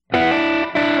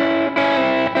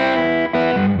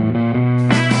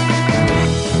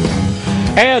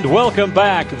And welcome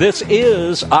back. This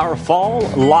is our Fall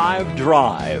Live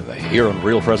Drive here on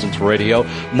Real Presence Radio.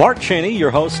 Mark Cheney, your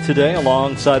host today,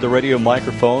 alongside the radio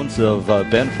microphones of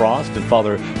Ben Frost and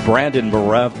Father Brandon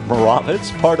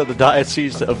Moravitz, part of the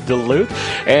Diocese of Duluth.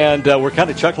 And we're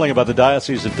kind of chuckling about the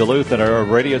Diocese of Duluth and our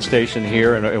radio station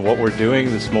here and what we're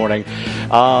doing this morning.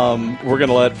 We're going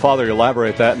to let Father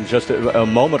elaborate that in just a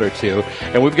moment or two.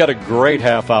 And we've got a great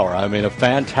half hour. I mean, a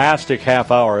fantastic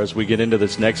half hour as we get into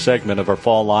this next segment of our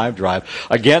Fall Live Drive.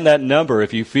 Again, that number,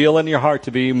 if you feel in your heart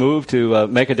to be moved to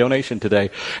make a donation today,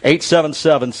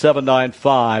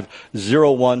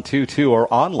 877-795-0122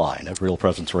 or online at Real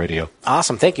Presence Radio.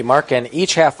 Awesome. Thank you, Mark. And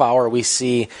each half hour we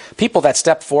see people that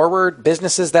step forward,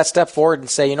 businesses that step forward and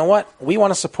say, you know what, we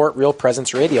want to support Real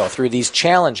Presence Radio through these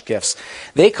challenge gifts.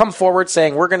 They come forward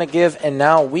saying, we're going to give, and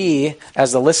now we,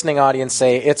 as the listening audience,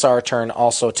 say it's our turn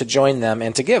also to join them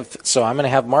and to give. So I'm going to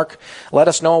have Mark let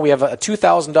us know. We have a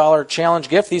 $2,000 challenge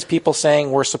gift. These people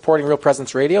saying we're supporting Real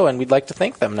Presence Radio, and we'd like to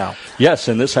thank them now. Yes,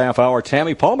 in this half hour,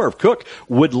 Tammy Palmer of Cook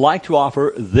would like to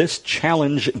offer this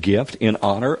challenge gift in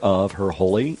honor of her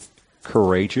holy,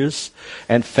 courageous,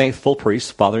 and faithful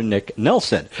priest, Father Nick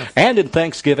Nelson, and in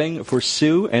thanksgiving for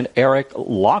Sue and Eric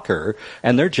Locker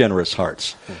and their generous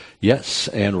hearts. Yes,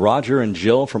 and Roger and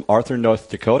Jill from Arthur, North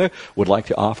Dakota would like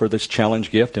to offer this challenge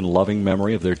gift in loving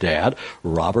memory of their dad,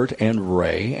 Robert and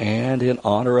Ray, and in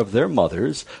honor of their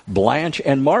mothers, Blanche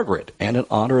and Margaret, and in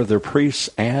honor of their priests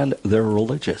and their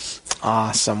religious.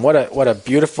 Awesome. What a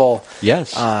beautiful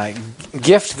gift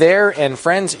there. And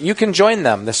friends, you can join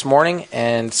them this morning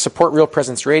and support Real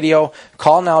Presence Radio.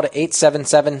 Call now to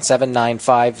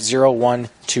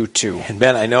 877-795-0122. And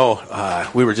Ben, I know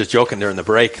we were just joking during the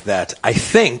break that I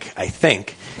think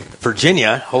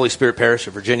Virginia, Holy Spirit Parish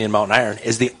of Virginia and Mountain Iron,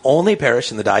 is the only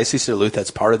parish in the Diocese of Duluth that's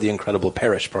part of the Incredible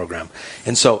Parish program.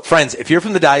 And so, friends, if you're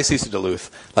from the Diocese of Duluth,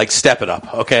 step it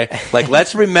up, okay?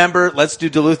 Let's remember, let's do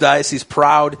Duluth Diocese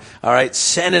proud, all right?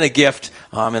 Send in a gift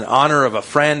in honor of a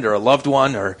friend or a loved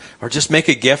one, or just make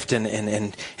a gift,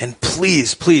 and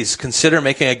please consider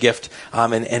making a gift,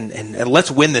 and let's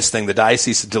win this thing, the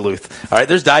Diocese of Duluth. All right,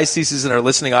 there's dioceses in our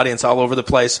listening audience all over the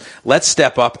place. Let's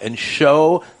step up and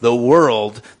show the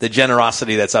world the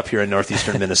generosity that's up here in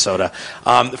northeastern Minnesota.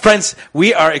 Friends,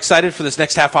 we are excited for this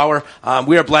next half hour.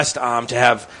 We are blessed to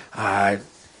have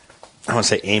I want to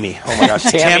say Amy. Oh my gosh,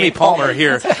 Tammy Palmer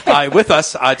here with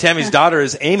us. Tammy's daughter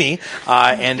is Amy,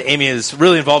 and Amy is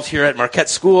really involved here at Marquette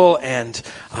School. And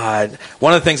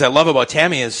one of the things I love about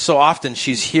Tammy is so often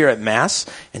she's here at Mass,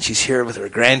 and she's here with her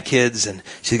grandkids, and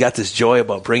she's got this joy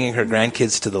about bringing her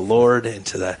grandkids to the Lord and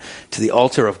to the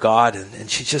altar of God, and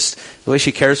she just, the way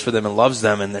she cares for them and loves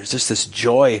them, and there's just this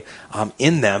joy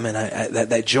in them, and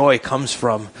that joy comes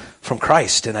from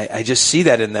Christ, and I just see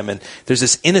that in them, and there's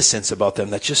this innocence about them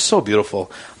that's just so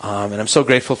beautiful, and I'm so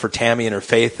grateful for Tammy and her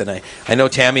faith, and I know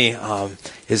Tammy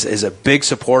is a big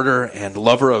supporter and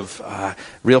lover of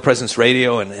Real Presence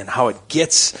Radio and how it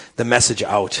gets the message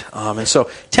out, and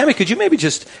so Tammy, could you maybe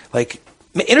just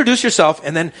introduce yourself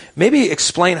and then maybe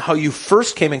explain how you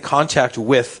first came in contact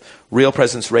with Real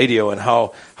Presence Radio and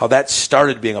how that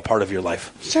started being a part of your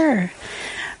life? Sure.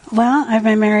 Well, I've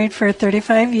been married for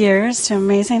 35 years to an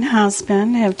amazing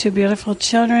husband. I have 2 beautiful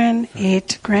children,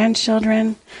 8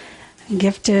 grandchildren,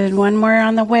 gifted one more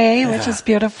on the way, which is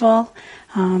beautiful.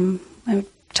 I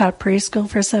taught preschool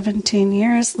for 17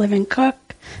 years, live in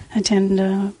Cook,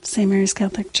 attend St. Mary's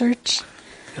Catholic Church.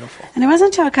 Beautiful. And it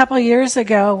wasn't until a couple of years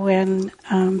ago when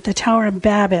the Tower of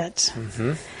Babbitt,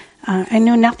 I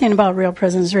knew nothing about Real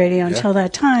Presence Radio until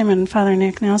that time, and Father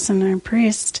Nick Nelson, our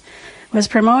priest, was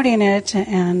promoting it,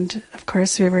 and of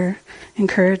course we were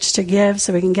encouraged to give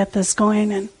so we can get this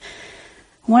going. And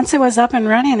once it was up and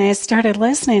running, I started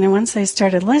listening, and once I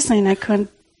started listening, I couldn't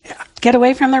get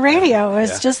away from the radio. I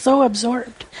was just so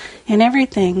absorbed in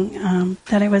everything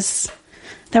that was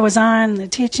on, the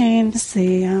teachings,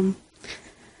 I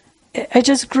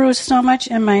just grew so much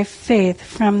in my faith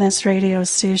from this radio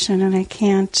station, and I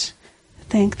can't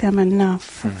thank them enough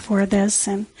for this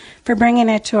and for bringing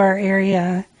it to our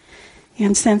area.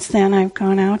 And since then, I've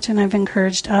gone out and I've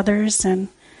encouraged others, and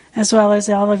as well as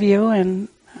all of you and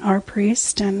our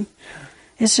priest. And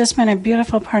it's just been a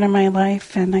beautiful part of my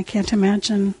life, and I can't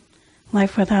imagine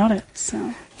life without it.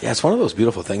 So yeah, it's one of those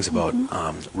beautiful things about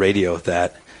radio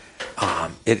that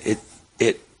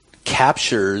it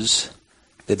captures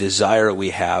the desire we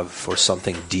have for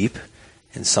something deep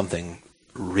and something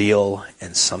real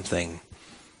and something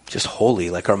just holy.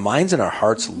 Like our minds and our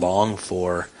hearts long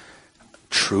for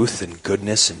truth and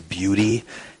goodness and beauty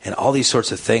and all these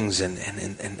sorts of things, and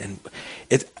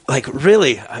it, like,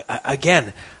 really,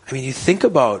 again, I mean, you think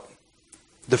about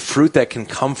the fruit that can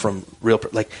come from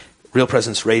Real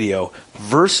Presence Radio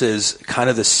versus kind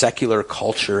of the secular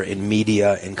culture in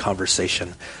media and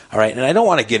conversation. All right, and I don't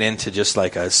want to get into just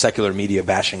like a secular media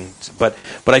bashing, but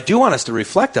I do want us to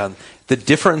reflect on the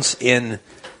difference in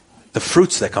the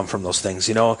fruits that come from those things.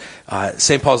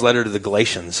 St. Paul's letter to the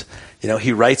Galatians,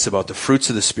 he writes about the fruits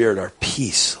of the Spirit are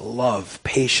peace, love,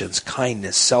 patience,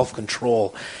 kindness,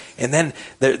 self-control. And then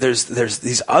there's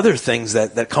these other things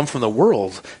that come from the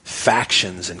world,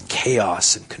 factions and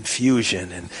chaos and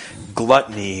confusion and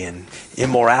gluttony and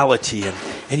immorality.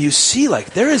 And you see,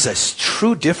 there is a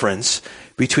true difference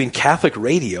between Catholic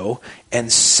radio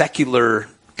and secular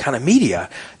kind of media.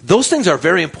 Those things are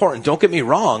very important, don't get me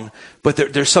wrong, but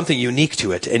there's something unique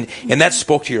to it. And that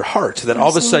spoke to your heart, that all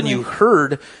of a sudden you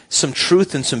heard some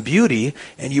truth and some beauty,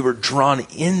 and you were drawn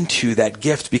into that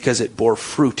gift because it bore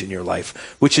fruit in your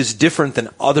life, which is different than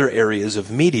other areas of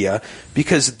media,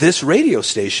 because this radio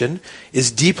station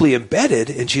is deeply embedded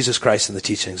in Jesus Christ and the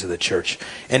teachings of the church.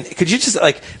 And could you just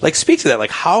speak to that?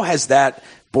 How has that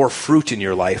bore fruit in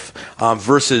your life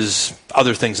versus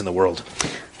other things in the world?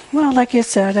 Well, like you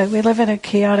said, we live in a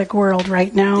chaotic world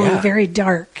right now, and very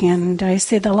dark, and I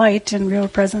see the light in Real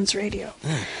Presence Radio.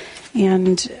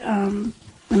 And in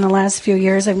the last few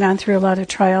years, I've gone through a lot of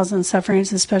trials and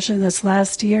sufferings, especially this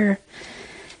last year.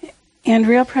 And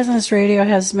Real Presence Radio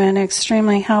has been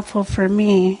extremely helpful for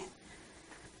me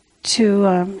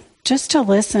to just to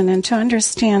listen and to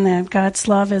understand that God's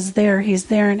love is there. He's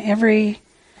there in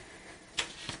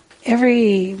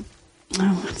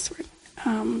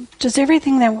just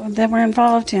everything that we're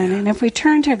involved in. And if we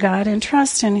turn to God and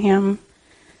trust in Him,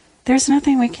 there's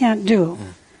nothing we can't do.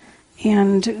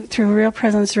 And through Real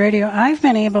Presence Radio, I've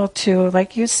been able to,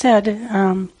 like you said,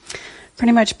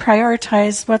 pretty much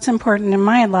prioritize what's important in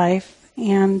my life,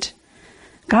 and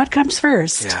God comes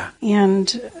first. Yeah.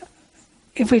 And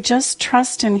if we just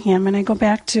trust in Him, and I go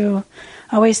back to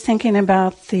always thinking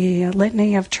about the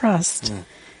litany of trust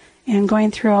and going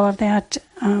through all of that,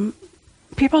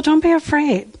 people, don't be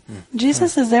afraid.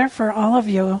 Jesus is there for all of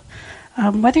you,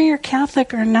 whether you're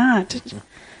Catholic or not.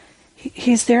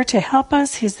 He's there to help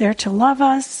us. He's there to love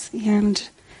us. And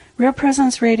Real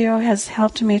Presence Radio has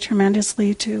helped me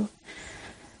tremendously to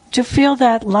feel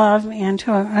that love and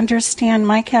to understand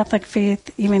my Catholic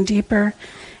faith even deeper.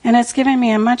 And it's given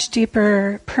me a much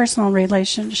deeper personal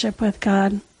relationship with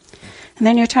God. And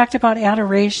then you talked about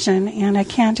adoration, and I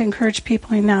can't encourage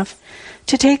people enough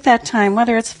to take that time,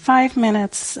 whether it's 5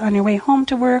 minutes on your way home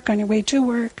to work, on your way to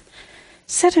work.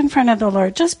 Sit in front of the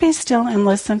Lord. Just be still and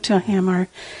listen to Him. Or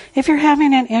if you're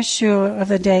having an issue of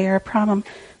the day or a problem,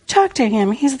 talk to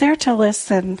Him. He's there to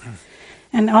listen.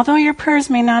 And although your prayers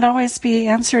may not always be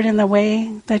answered in the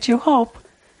way that you hope,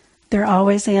 they're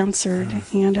always answered.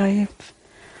 And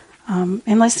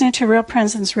in listening to Real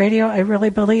Presence Radio, I really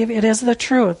believe it is the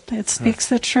truth. It speaks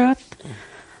the truth.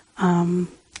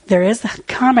 There is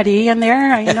comedy in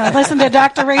there. I listen to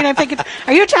Dr. Ray and I'm thinking,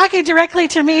 are you talking directly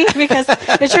to me? Because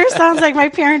it sure sounds like my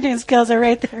parenting skills are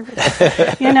right there.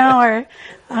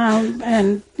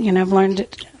 I've learned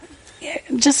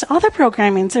just all the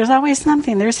programmings. There's always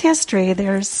something. There's history.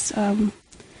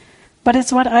 But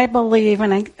it's what I believe,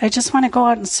 and I just want to go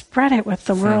out and spread it with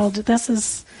the world.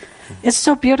 It's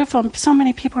so beautiful. So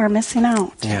many people are missing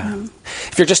out. Yeah.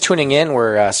 If you're just tuning in,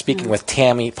 we're speaking with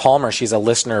Tammy Palmer. She's a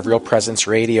listener of Real Presence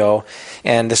Radio.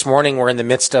 And this morning we're in the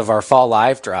midst of our fall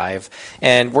live drive.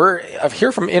 And we're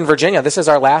here in Virginia. This is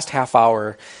our last half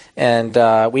hour. And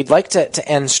we'd like to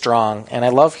end strong. And I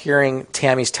love hearing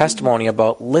Tammy's testimony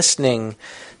about listening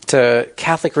to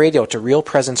Catholic radio, to Real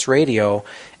Presence Radio,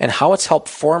 and how it's helped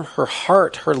form her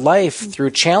heart, her life, through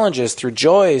challenges, through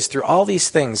joys, through all these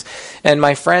things. And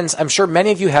my friends, I'm sure many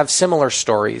of you have similar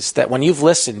stories that when you've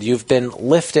listened, you've been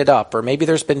lifted up, or maybe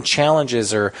there's been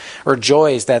challenges or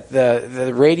joys that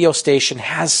the radio station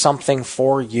has something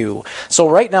for you. So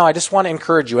right now, I just want to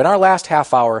encourage you, in our last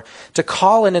half hour, to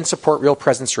call in and support Real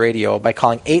Presence Radio by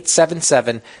calling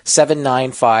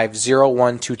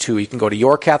 877-795-0122. You can go to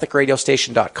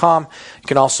yourcatholicradiostation.com. You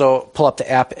can also pull up the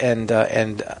app and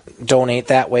donate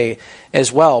that way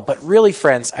as well. But really,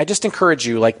 friends, I just encourage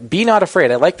you, be not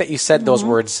afraid. I like that you said those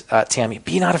words, Tammy.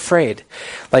 Be not afraid.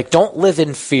 Don't live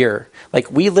in fear.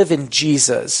 We live in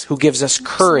Jesus, who gives us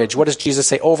courage. What does Jesus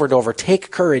say over and over?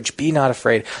 Take courage. Be not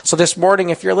afraid. So this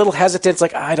morning, if you're a little hesitant,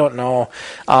 I don't know,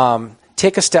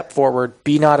 take a step forward.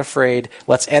 Be not afraid.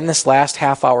 Let's end this last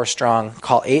half hour strong.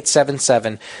 Call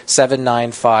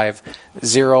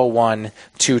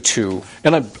 877-795-0122.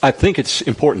 And I think it's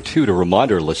important, too, to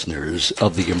remind our listeners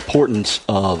of the importance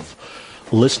of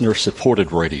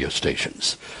listener-supported radio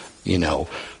stations.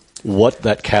 what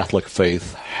that Catholic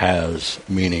faith has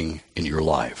meaning in your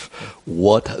life,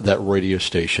 what that radio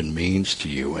station means to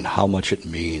you, and how much it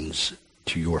means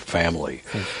to your family,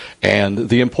 and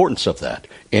the importance of that,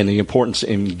 and the importance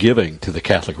in giving to the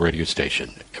Catholic radio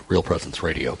station, Real Presence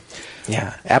Radio.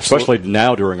 Yeah, absolutely. Especially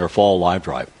now during our fall live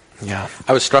drive. Yeah,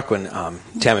 I was struck when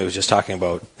Tammy was just talking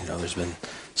about, there's been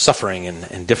suffering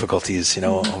and difficulties,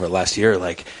 over the last year.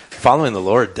 Like, following the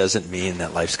Lord doesn't mean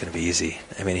that life's going to be easy.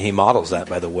 I mean, he models that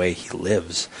by the way he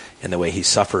lives and the way he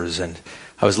suffers. And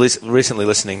I was recently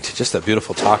listening to just a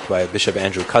beautiful talk by Bishop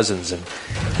Andrew Cousins, and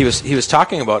he was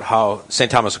talking about how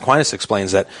St. Thomas Aquinas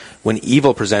explains that when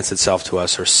evil presents itself to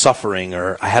us, or suffering,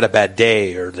 or I had a bad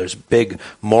day, or there's big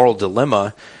moral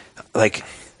dilemma, like,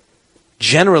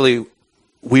 generally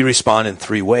we respond in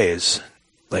three ways.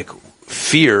 Like,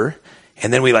 fear,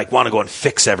 and then we want to go and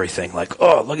fix everything. Like,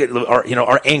 oh, look at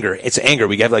our anger. It's anger.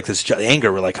 We have this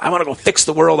anger. We're like, I want to go fix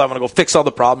the world. I want to go fix all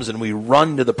the problems, and we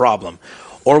run to the problem.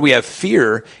 Or we have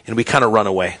fear, and we kind of run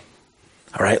away.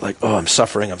 All right? Like, oh, I'm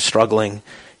suffering. I'm struggling,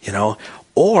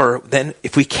 Or then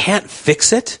if we can't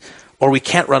fix it, or we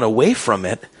can't run away from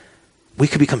it, we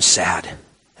could become sad.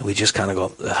 And we just kind of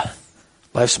go, ugh,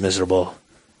 life's miserable.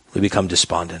 We become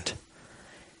despondent.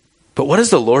 But what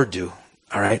does the Lord do?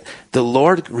 All right? The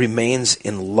Lord remains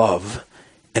in love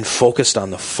and focused on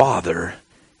the Father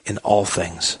in all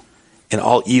things, in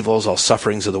all evils, all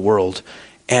sufferings of the world.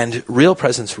 And Real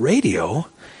Presence Radio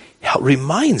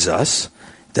reminds us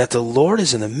that the Lord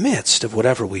is in the midst of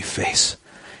whatever we face,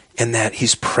 and that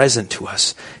he's present to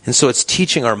us. And so it's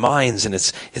teaching our minds, and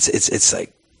it's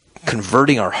like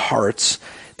converting our hearts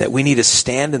that we need to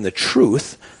stand in the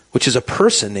truth, which is a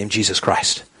person named Jesus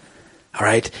Christ. All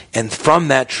right? And from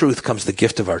that truth comes the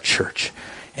gift of our church.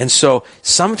 And so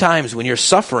sometimes when you're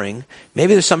suffering,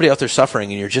 maybe there's somebody out there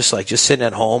suffering and you're just sitting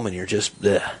at home and you're just,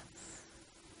 bleh,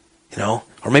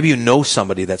 or maybe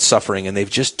somebody that's suffering and they've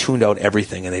just tuned out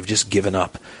everything and they've just given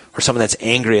up. Or someone that's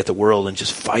angry at the world and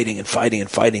just fighting and fighting and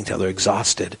fighting till they're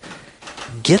exhausted.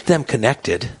 Get them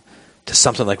connected to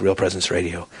something like Real Presence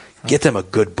Radio. Get them a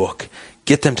good book.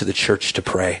 Get them to the church to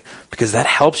pray, because that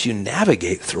helps you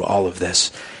navigate through all of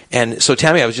this. And so,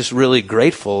 Tammy, I was just really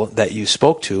grateful that you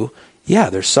spoke to,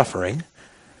 there's suffering,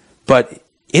 but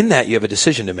in that you have a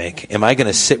decision to make. Am I going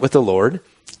to sit with the Lord?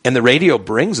 And the radio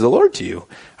brings the Lord to you. All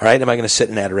right? Am I going to sit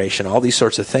in adoration? All these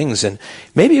sorts of things. And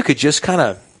maybe you could just kind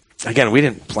of, again, we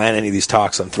didn't plan any of these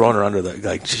talks. I'm throwing her under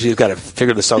she's got to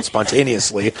figure this out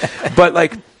spontaneously.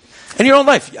 But in your own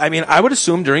life, I mean, I would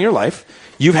assume during your life,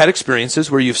 you've had experiences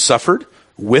where you've suffered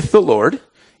with the Lord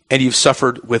and you've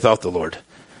suffered without the Lord.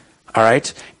 All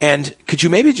right? And could you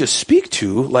maybe just speak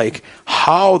to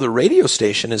how the radio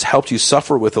station has helped you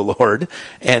suffer with the Lord,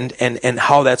 and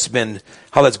how that's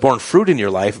borne fruit in your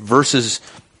life versus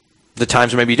the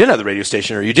times where maybe you didn't have the radio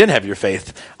station or you didn't have your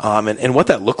faith, and what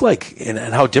that looked like and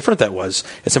how different that was.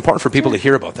 It's important for people to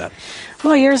hear about that.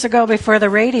 Well, years ago, before the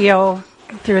radio,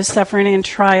 through suffering and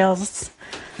trials,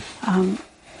 I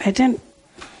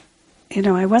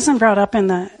wasn't brought up in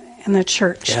the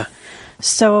church. Yeah.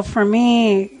 So for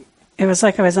me, it was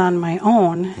like I was on my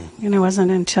own. It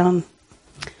wasn't until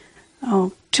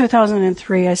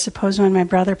 2003, I suppose, when my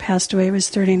brother passed away. He was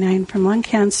 39 from lung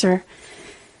cancer.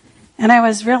 And I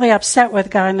was really upset with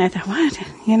God, and I thought,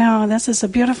 what? This is a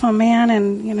beautiful man,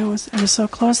 and, I was so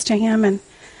close to him.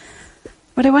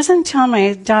 But it wasn't until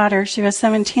my daughter, she was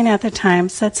 17 at the time,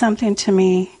 said something to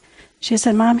me. She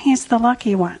said, Mom, he's the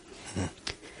lucky one.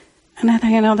 And I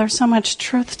thought, there's so much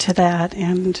truth to that.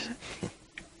 And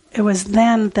it was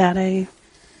then that I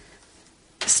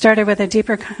started with a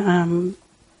deeper,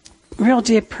 real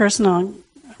deep personal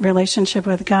relationship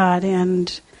with God,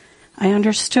 and I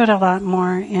understood a lot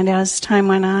more. And as time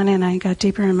went on and I got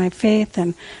deeper in my faith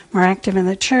and more active in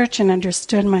the church and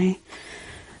understood my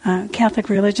Catholic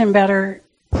religion better,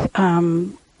 I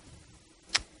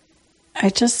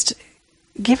just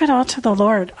give it all to the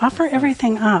Lord, offer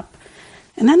everything up.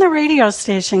 And then the radio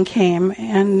station came,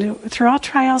 and through all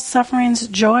trials, sufferings,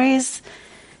 joys,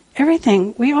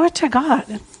 everything, we owe it to God,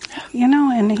 and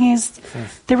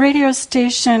the radio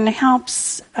station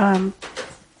helps,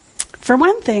 for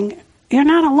one thing, you're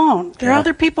not alone. There are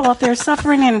other people out there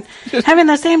suffering and having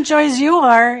the same joys you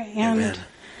are, and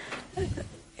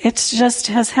it just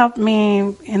has helped me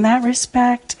in that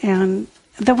respect. And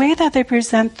the way that they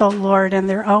present the Lord, and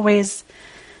they're always,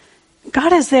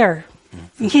 God is there.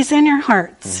 He's in your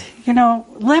hearts.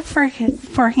 Live for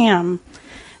Him.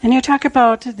 And you talk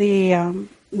about the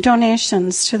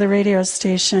donations to the radio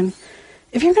station.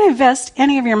 If you're going to invest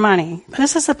any of your money,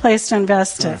 this is the place to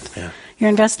invest it. Yeah. You're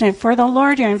investing it for the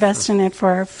Lord. You're investing it for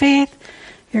our faith.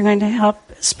 You're going to help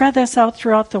spread this out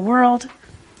throughout the world.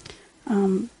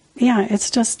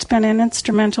 it's just been an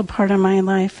instrumental part of my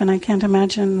life, and I can't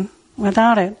imagine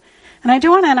without it. And I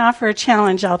do want to offer a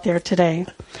challenge out there today.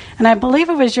 And I believe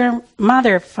it was your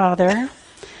mother, Father,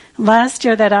 last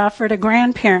year that offered a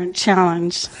grandparent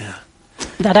challenge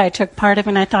that I took part of.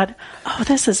 And I thought, oh,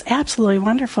 this is absolutely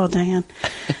wonderful, Diane.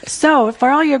 So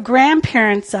for all your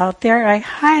grandparents out there, I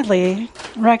highly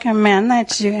recommend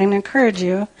that you and encourage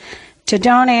you to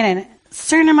donate a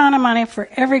certain amount of money for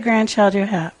every grandchild you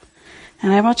have.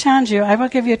 And I will challenge you, I will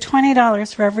give you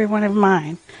 $20 for every one of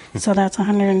mine. So that's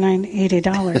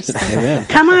 $180.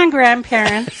 Come on,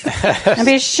 grandparents. And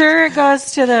be sure it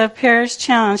goes to the Parish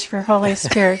Challenge for Holy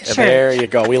Spirit Church. There you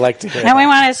go. We like to hear And we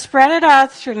want to spread it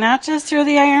out through, not just through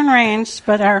the Iron Range,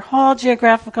 but our whole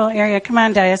geographical area. Come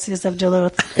on, Diocese of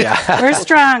Duluth. Yeah. We're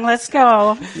strong. Let's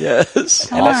go. Yes.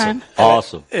 Come on.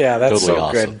 Awesome. Yeah, that's totally so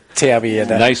awesome. good. Tammy, and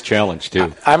Nice challenge,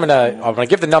 too. I'm gonna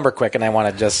give the number quick, and I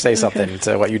want to just say something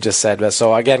to what you just said.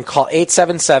 So again, call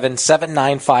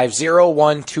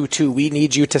 877-795-0122. We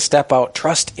need you to step out,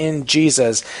 trust in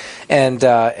Jesus, and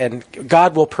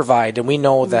God will provide. And we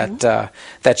know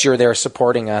that you're there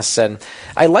supporting us. And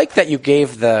I like that you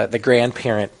gave the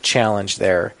grandparent challenge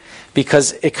there,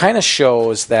 because it kind of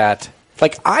shows that,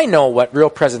 like, I know what Real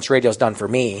Presence Radio has done for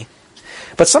me,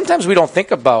 but sometimes we don't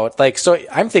think about, like, so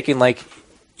I'm thinking, like,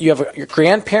 you have your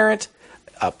grandparent,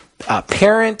 a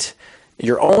parent,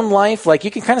 your own life. Like,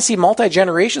 you can kind of see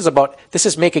multi-generations about this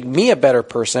is making me a better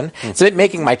person. It's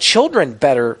making my children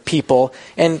better people.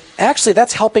 And actually,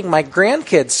 that's helping my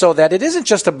grandkids, so that it isn't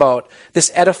just about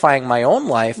this edifying my own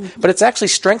life, but it's actually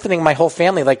strengthening my whole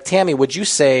family. Like, Tammy, would you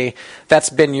say that's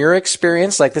been your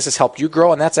experience? Like, this has helped you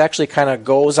grow, and that's actually kind of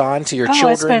goes on to your children?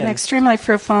 Oh, it's been extremely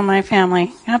fruitful in my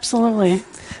family. Absolutely.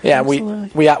 Yeah,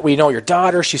 Absolutely. we know your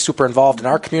daughter. She's super involved in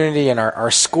our community and our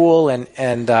school,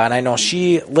 and I know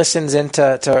she listens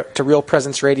into Real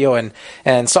Presence Radio,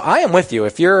 and so I am with you.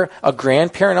 If you're a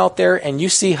grandparent out there and you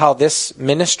see how this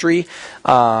ministry,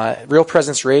 Real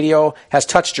Presence Radio, has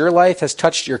touched your life, has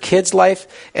touched your kids' life,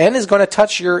 and is going to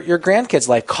touch your grandkids'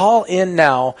 life, call in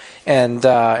now. And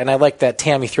I like that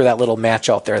Tammy threw that little match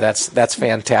out there. That's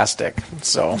fantastic.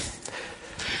 So.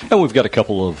 And we've got a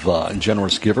couple of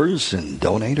generous givers and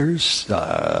donators.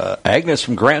 Agnes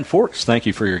from Grand Forks, thank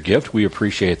you for your gift. We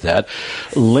appreciate that.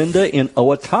 Linda in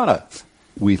Owatonna,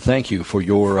 we thank you for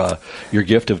your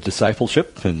gift of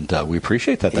discipleship, and we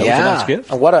appreciate that. That was a nice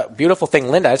gift. What a beautiful thing,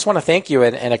 Linda. I just want to thank you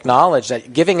and acknowledge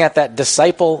that giving at that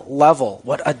disciple level,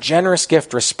 what a generous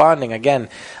gift, responding, again,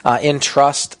 in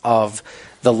trust of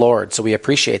the Lord. So we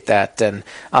appreciate that. And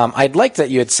I'd like that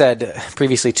you had said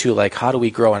previously, too, like, how do we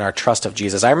grow in our trust of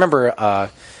Jesus? I remember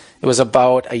it was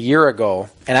about a year ago,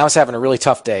 and I was having a really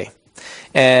tough day.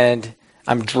 And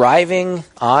I'm driving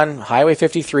on Highway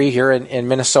 53 here in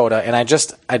Minnesota, and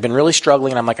I'd been really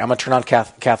struggling, and I'm like, I'm going to turn on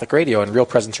Catholic radio and Real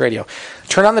Presence Radio.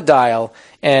 Turn on the dial,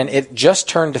 and it just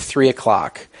turned to 3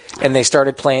 o'clock. And they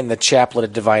started playing the Chaplet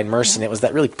of Divine Mercy, and it was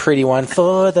that really pretty one,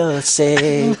 for the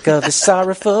sake of the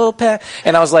sorrowful past.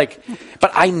 And I was like,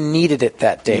 but I needed it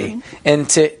that day. And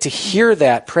to hear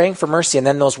that, praying for mercy, and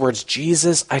then those words,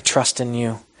 Jesus, I trust in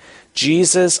you.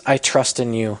 Jesus, I trust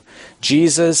in you.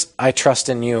 Jesus, I trust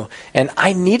in you. And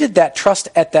I needed that trust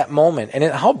at that moment.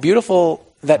 And how beautiful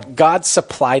that God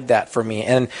supplied that for me.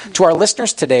 And to our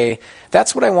listeners today,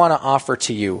 that's what I want to offer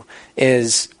to you,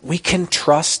 is we can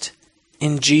trust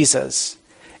in Jesus.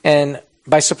 And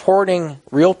by supporting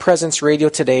Real Presence Radio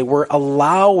today, we're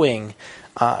allowing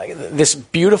this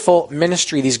beautiful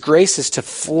ministry, these graces, to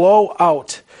flow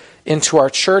out into our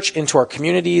church, into our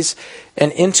communities,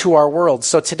 and into our world.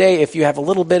 So today, if you have a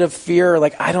little bit of fear,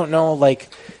 like, I don't know, like,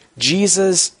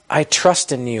 Jesus, I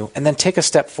trust in you, and then take a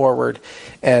step forward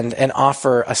and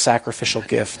offer a sacrificial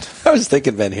gift. I was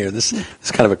thinking, Ben, here, this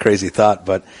is kind of a crazy thought,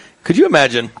 but could you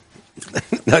imagine?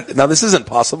 Now, this isn't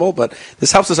possible, but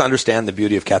this helps us understand the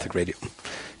beauty of Catholic radio.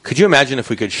 Could you imagine if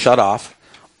we could shut off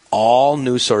all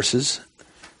news sources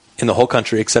in the whole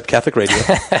country except Catholic radio?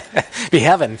 Be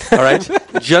heaven. All right?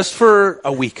 Just for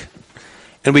a week.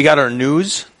 And we got our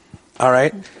news, all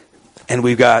right? And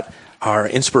we've got our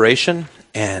inspiration,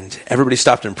 and everybody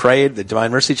stopped and prayed, the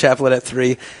Divine Mercy Chaplet at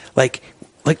 3. Like,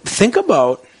 think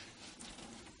about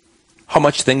how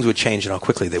much things would change and how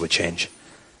quickly they would change.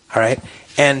 All right?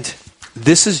 And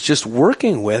this is just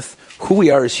working with who we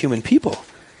are as human people,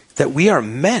 that we are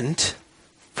meant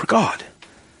for God.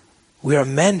 We are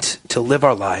meant to live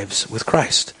our lives with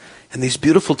Christ. And these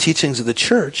beautiful teachings of the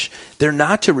church, they're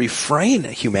not to refrain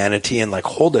humanity and, like,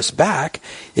 hold us back.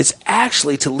 It's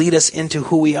actually to lead us into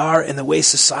who we are and the way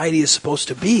society is supposed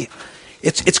to be.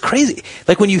 It's crazy.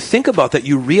 Like, when you think about that,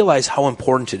 you realize how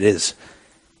important it is.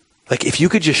 Like, if you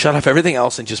could just shut off everything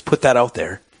else and just put that out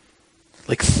there,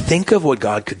 like, think of what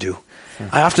God could do.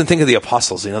 I often think of the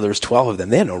apostles. There was 12 of them.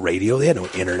 They had no radio. They had no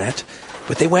internet.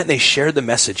 But they went and they shared the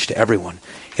message to everyone.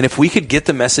 And if we could get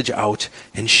the message out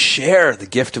and share the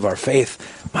gift of our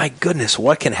faith, my goodness,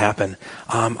 what can happen?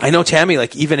 I know, Tammy,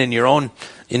 like, even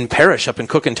in parish up in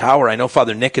Cook and Tower, I know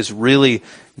Father Nick has really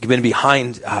been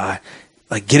behind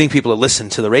like getting people to listen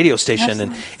to the radio station.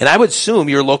 And I would assume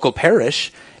your local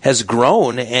parish has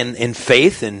grown in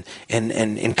faith and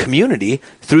in community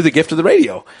through the gift of the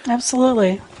radio.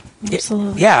 Absolutely.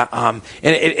 Absolutely. And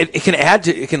it can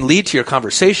it can lead to your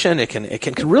conversation. It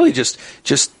can really just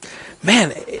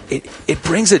man, it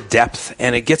brings a depth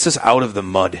and it gets us out of the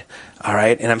mud. All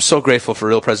right, and I'm so grateful for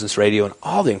Real Presence Radio and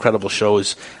all the incredible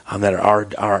shows that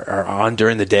are on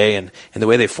during the day, and the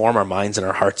way they form our minds and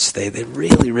our hearts. They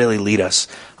really, really lead us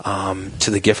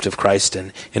to the gift of Christ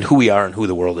and who we are and who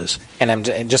the world is. And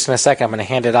in just in a second, I'm going to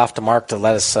hand it off to Mark to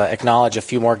let us acknowledge a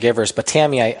few more givers. But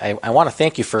Tammy, I want to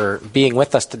thank you for being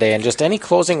with us today, and just any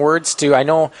closing words to. I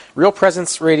know Real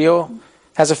Presence Radio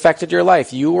has affected your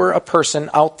life. You were a person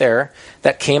out there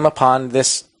that came upon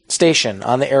this station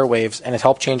on the airwaves, and it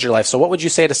helped change your life. So what would you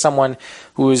say to someone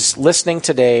who's listening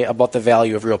today about the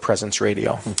value of Real Presence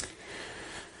Radio?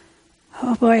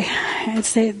 Oh boy, I'd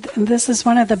say this is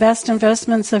one of the best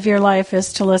investments of your life,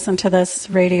 is to listen to this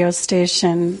radio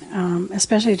station,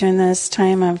 especially during this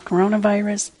time of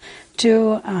coronavirus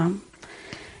too.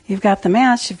 You've got the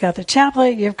Mass, you've got the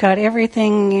chaplet, you've got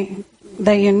everything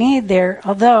that you need there,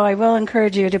 although I will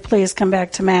encourage you to please come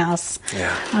back to Mass.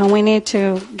 Yeah. We need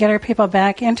to get our people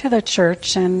back into the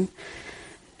church and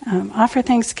offer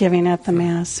Thanksgiving at the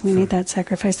Mass. We need that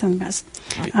sacrifice in the Mass.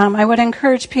 I would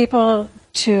encourage people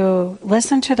to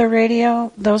listen to the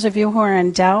radio, those of you who are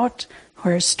in doubt, who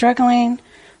are struggling,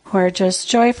 who are just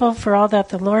joyful for all that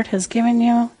the Lord has given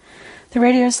you. The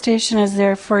radio station is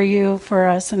there for you, for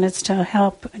us, and it's to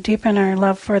help deepen our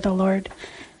love for the Lord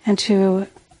and to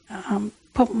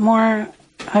put more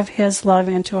of His love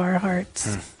into our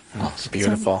hearts. Oh, it's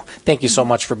beautiful. Thank you so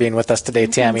much for being with us today,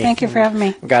 Tammy. Thank you for having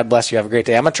me. God bless you. Have a great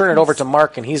day. I'm going to turn it over to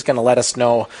Mark, and he's going to let us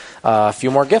know a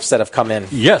few more gifts that have come in.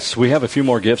 Yes, we have a few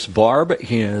more gifts. Barb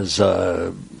has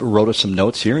wrote us some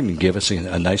notes here and gave us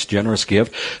a nice, generous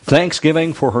gift.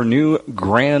 Thanksgiving for her new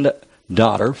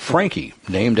granddaughter, Frankie,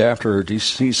 named after her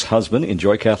deceased husband.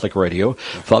 Enjoy Catholic Radio.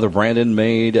 Father Brandon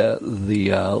made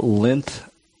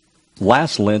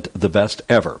last Lent the best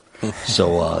ever.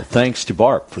 So thanks to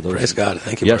Barb for those. Praise God.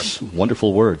 Thank you, yes, Barb.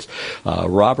 Wonderful words.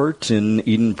 Robert in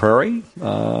Eden Prairie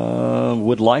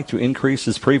would like to increase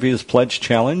his previous pledge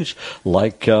challenge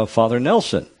like Father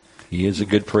Nelson. He is a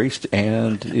good priest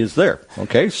and is there.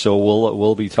 Okay, so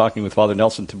we'll be talking with Father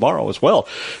Nelson tomorrow as well.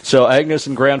 So Agnes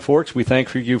in Grand Forks, we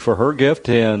thank you for her gift,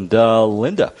 and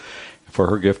Linda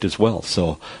for her gift as well.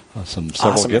 So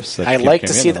several awesome. gifts that I like to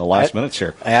see in the last minutes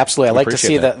here. Absolutely. I like to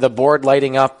see the board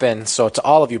lighting up. And so to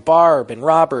all of you, Barb and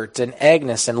Robert and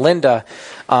Agnes and Linda,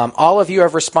 all of you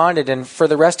have responded. And for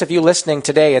the rest of you listening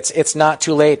today, it's not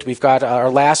too late. We've got our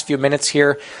last few minutes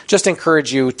here. Just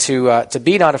encourage you to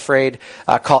be not afraid.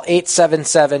 Call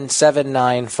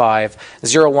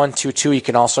 877-795-0122. You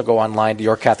can also go online to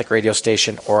your Catholic radio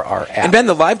station or our app. And Ben,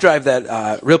 the live drive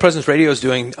that Real Presence Radio is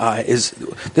doing is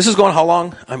going how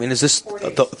long? I mean, is this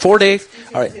 4 days?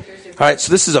 All right.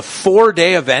 So this is a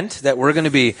 4-day event that we're going to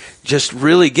be just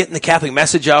really getting the Catholic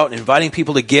message out and inviting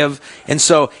people to give. And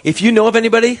so if you know of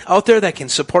anybody out there that can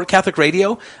support Catholic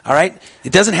Radio, all right,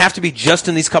 it doesn't have to be just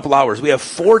in these couple hours. We have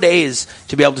 4 days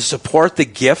to be able to support the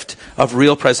gift of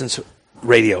Real Presence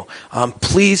Radio.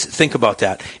 Please think about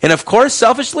that. And of course,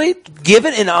 selfishly, give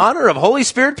it in honor of Holy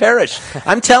Spirit Parish.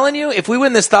 I'm telling you, if we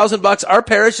win this $1,000, our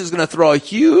parish is going to throw a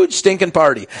huge stinking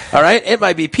party. All right? It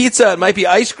might be pizza, it might be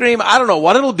ice cream, I don't know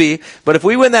what it'll be, but if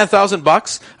we win that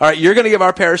 $1,000, all right, you're going to give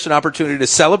our parish an opportunity to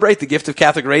celebrate the gift of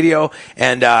Catholic Radio,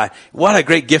 and what a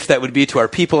great gift that would be to our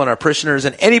people and our parishioners,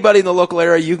 and anybody in the local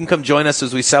area. You can come join us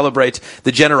as we celebrate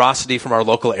the generosity from our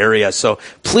local area. So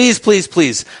please, please,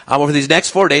 please, over these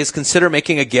next 4 days, consider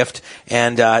making a gift,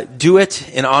 and do it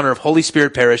in honor of Holy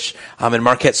Spirit Parish in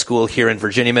Marquette School here in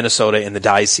Virginia, Minnesota, in the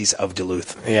Diocese of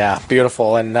Duluth. Yeah,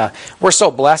 beautiful. And we're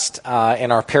so blessed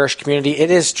in our parish community.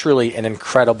 It is truly an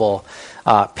incredible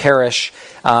parish.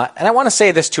 And I want to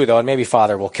say this too, though, and maybe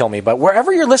Father will kill me, but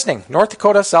wherever you're listening, North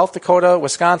Dakota, South Dakota,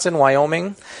 Wisconsin,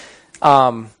 Wyoming,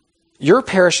 your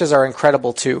parishes are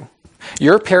incredible too.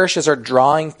 Your parishes are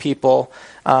drawing people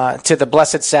to the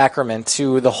Blessed Sacrament,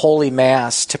 to the Holy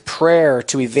Mass, to prayer,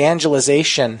 to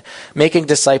evangelization, making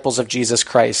disciples of Jesus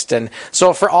Christ. And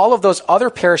so for all of those other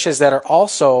parishes that are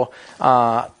also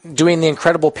doing the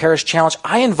Incredible Parish Challenge,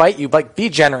 I invite you, like, be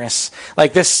generous.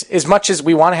 Like this, as much as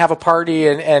we want to have a party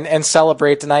and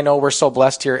celebrate, and I know we're so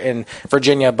blessed here in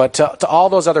Virginia, but to all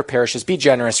those other parishes, be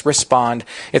generous, respond.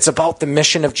 It's about the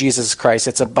mission of Jesus Christ.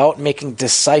 It's about making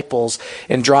disciples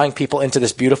and drawing people into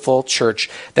this beautiful church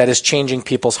that is changing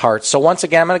people's hearts. So once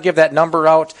again, I'm going to give that number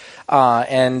out,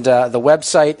 and the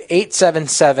website,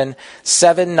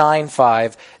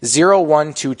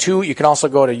 877-795-0122. You can also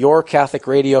go to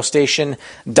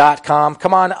yourcatholicradiostation.com.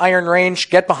 Come on, Iron Range,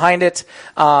 get behind it.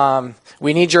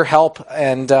 We need your help,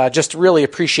 and just really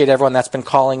appreciate everyone that's been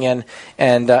calling in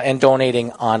and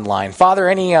donating online. Father,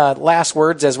 any last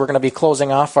words as we're going to be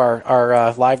closing off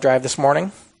our live drive this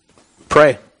morning?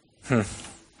 Pray. All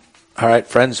right,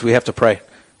 friends, we have to pray.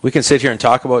 We can sit here and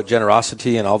talk about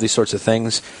generosity and all these sorts of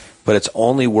things, but it's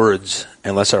only words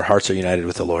unless our hearts are united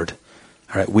with the Lord.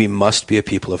 All right, we must be a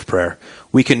people of prayer.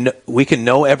 We can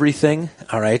know everything,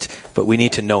 all right, but we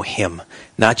need to know Him,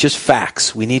 not just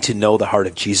facts. We need to know the heart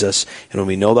of Jesus, and when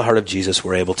we know the heart of Jesus,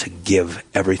 we're able to give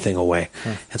everything away.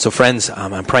 And so, friends,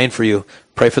 I'm praying for you.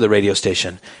 Pray for the radio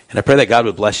station, and I pray that God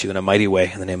would bless you in a mighty way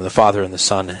in the name of the Father and the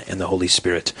Son and the Holy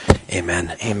Spirit.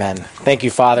 Amen. Amen. Thank you,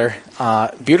 Father.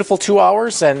 Beautiful 2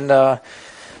 hours, and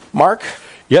Mark?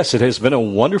 Yes, it has been a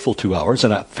wonderful 2 hours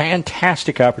and a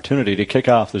fantastic opportunity to kick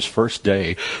off this first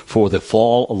day for the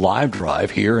Fall Live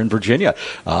Drive here in Virginia.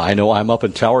 I know I'm up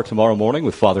in Tower tomorrow morning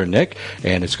with Father Nick,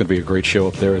 and it's going to be a great show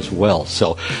up there as well.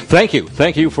 So thank you.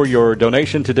 Thank you for your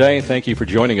donation today. Thank you for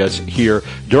joining us here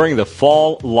during the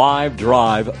Fall Live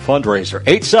Drive fundraiser.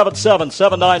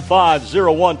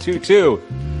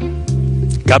 877-795-0122.